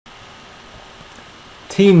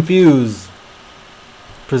Team Fuse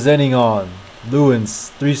presenting on Lewin's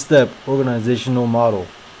three-step organizational model.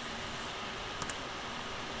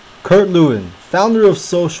 Kurt Lewin, founder of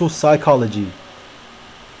social psychology.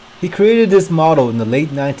 He created this model in the late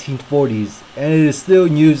 1940s and it is still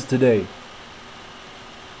used today.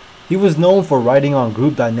 He was known for writing on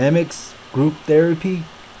group dynamics, group therapy,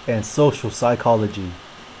 and social psychology.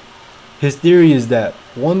 His theory is that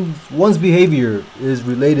one's behavior is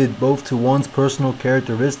related both to one's personal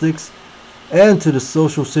characteristics and to the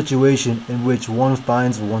social situation in which one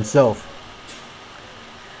finds oneself.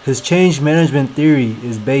 His change management theory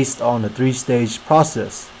is based on a three-stage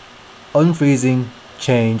process: unfreezing,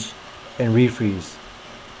 change, and refreeze.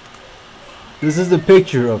 This is the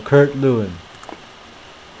picture of Kurt Lewin.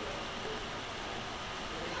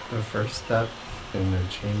 The first step in the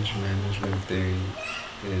change management theory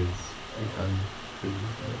is the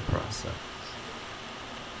unfreezing process.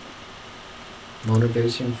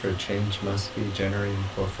 Motivation for change must be generated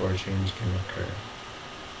before change can occur.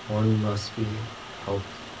 One must be helped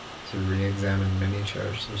to re-examine many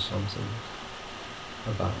cherished assumptions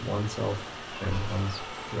about oneself and one's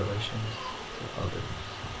relations to others.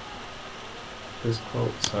 This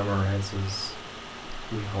quote summarizes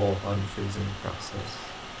the whole unfreezing process.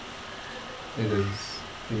 It is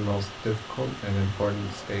the most difficult and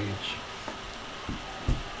important stage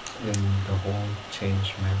in the whole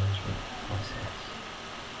change management process.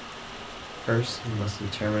 First, you must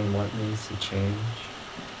determine what needs to change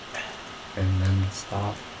and then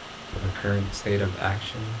stop the current state of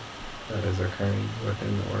action that is occurring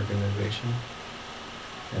within the organization.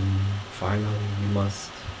 And finally, you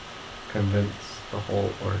must convince the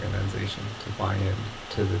whole organization to buy in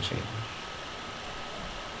to the change.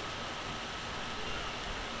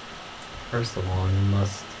 First of all, you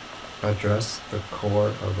must address the core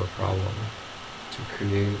of the problem to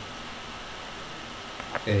create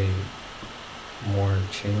a more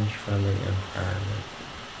change-friendly environment.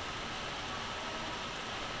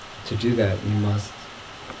 To do that, you must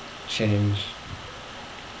change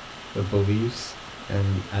the beliefs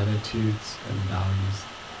and attitudes and values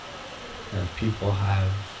that people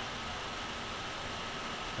have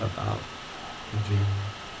about the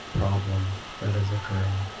problem that is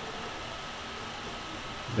occurring.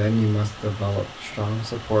 Then you must develop strong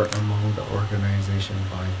support among the organization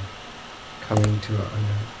by coming to an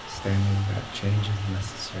understanding that change is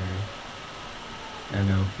necessary and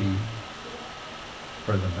it will be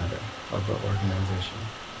for the better of the organization.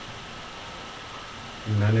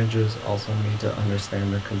 Managers also need to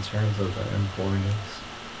understand the concerns of the employees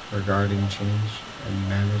regarding change and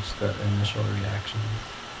manage the initial reactions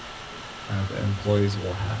that the employees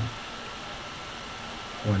will have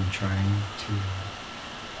when trying to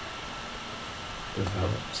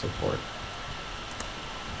develop support.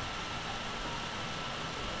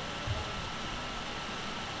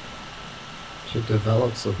 To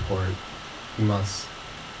develop support, you must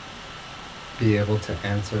be able to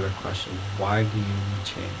answer the question, why do you need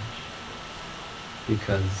change?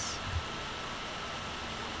 Because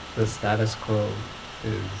the status quo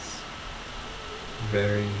is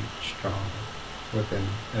very strong within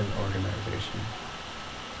an organization.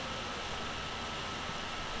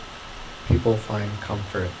 People find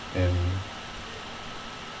comfort in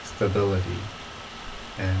stability,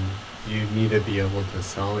 and you need to be able to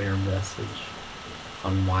sell your message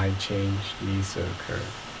on why change needs to occur.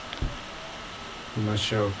 You must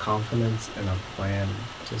show confidence in a plan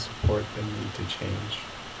to support the need to change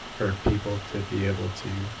for people to be able to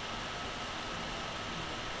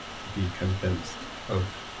be convinced of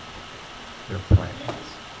your plans.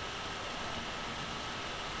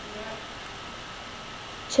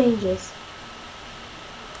 Changes.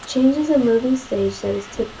 Change is a moving stage that is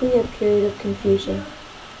typically a period of confusion.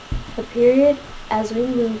 A period as we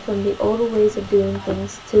move from the old ways of doing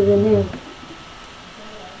things to the new.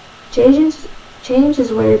 Change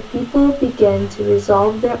is where people begin to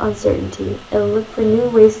resolve their uncertainty and look for new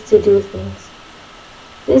ways to do things.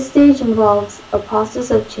 This stage involves a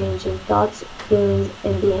process of changing thoughts, feelings,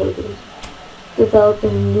 and behaviors,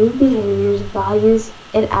 developing new behaviors, values,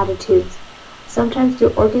 and attitudes, sometimes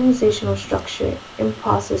through organizational structure and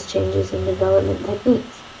process changes and development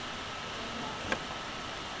techniques.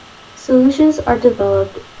 Solutions are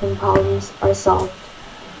developed and problems are solved.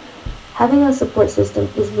 Having a support system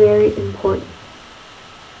is very important.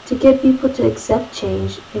 To get people to accept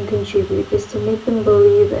change and contribute is to make them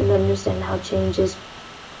believe and understand how changes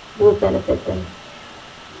will benefit them.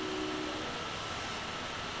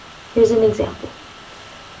 Here's an example.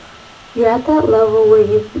 You're at that level where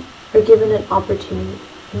you are given an opportunity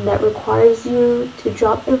and that requires you to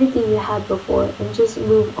drop everything you had before and just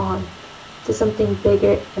move on. to something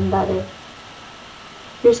bigger and better.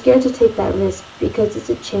 You're scared to take that risk because it's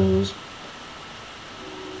a change,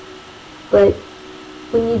 but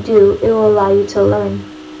when you do, it will allow you to learn.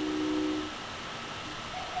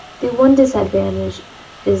 The one disadvantage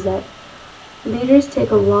is that leaders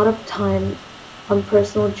take a lot of time on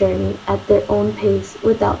personal journey at their own pace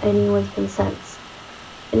without anyone's consent,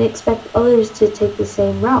 and expect others to take the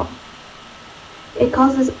same route. It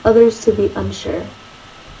causes others to be unsure.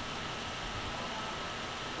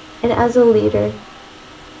 And as a leader,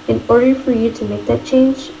 in order for you to make that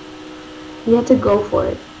change, you have to go for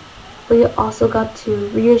it. But you also got to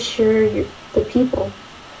reassure the people,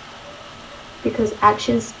 because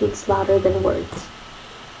action speaks louder than words.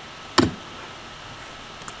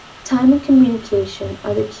 Time and communication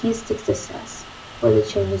are the keys to success for the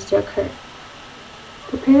changes to occur.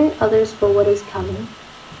 Preparing others for what is coming,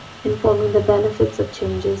 informing the benefits of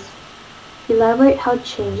changes, elaborate how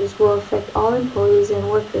changes will affect all employees and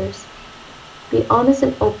workers, be honest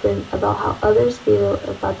and open about how others feel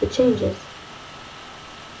about the changes.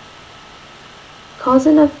 Cause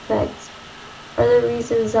and effects are the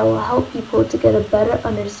reasons that will help people to get a better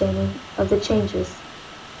understanding of the changes.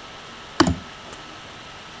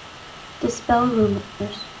 Dispel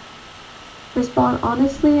rumors. Respond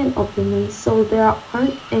honestly and openly so there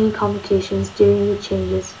aren't any complications during the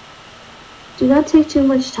changes. Do not take too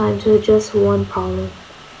much time to address one problem,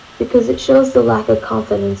 because it shows the lack of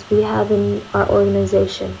confidence we have in our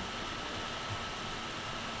organization.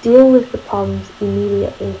 Deal with the problems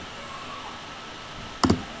immediately.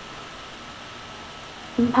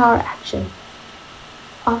 Empower action.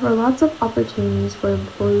 Offer lots of opportunities for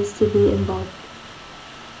employees to be involved.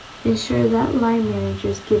 Ensure that line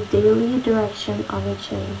managers give daily direction on the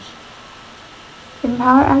change.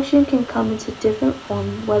 Empower action can come into different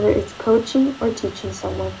forms, whether it's coaching or teaching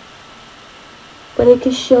someone, but it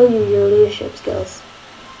can show you your leadership skills.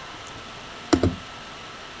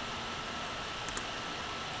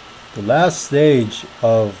 The last stage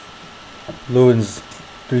of Lewin's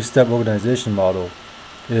three-step organization model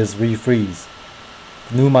is refreeze,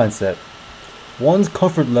 the new mindset. One's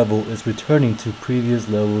comfort level is returning to previous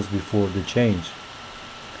levels before the change.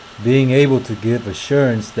 Being able to give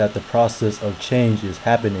assurance that the process of change is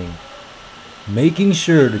happening. Making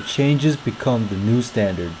sure the changes become the new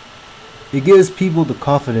standard. It gives people the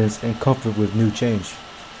confidence and comfort with new change.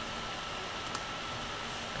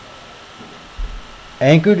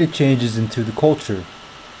 Anchor the changes into the culture.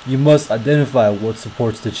 You must identify what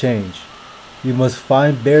supports the change. You must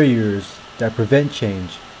find barriers that prevent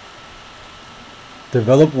change.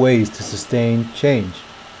 Develop ways to sustain change.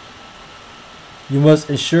 You must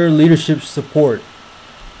ensure leadership support.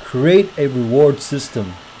 Create a reward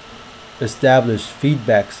system. Establish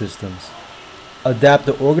feedback systems. Adapt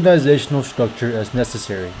the organizational structure as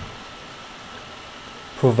necessary.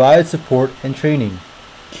 Provide support and training.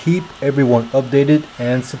 Keep everyone updated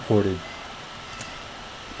and supported.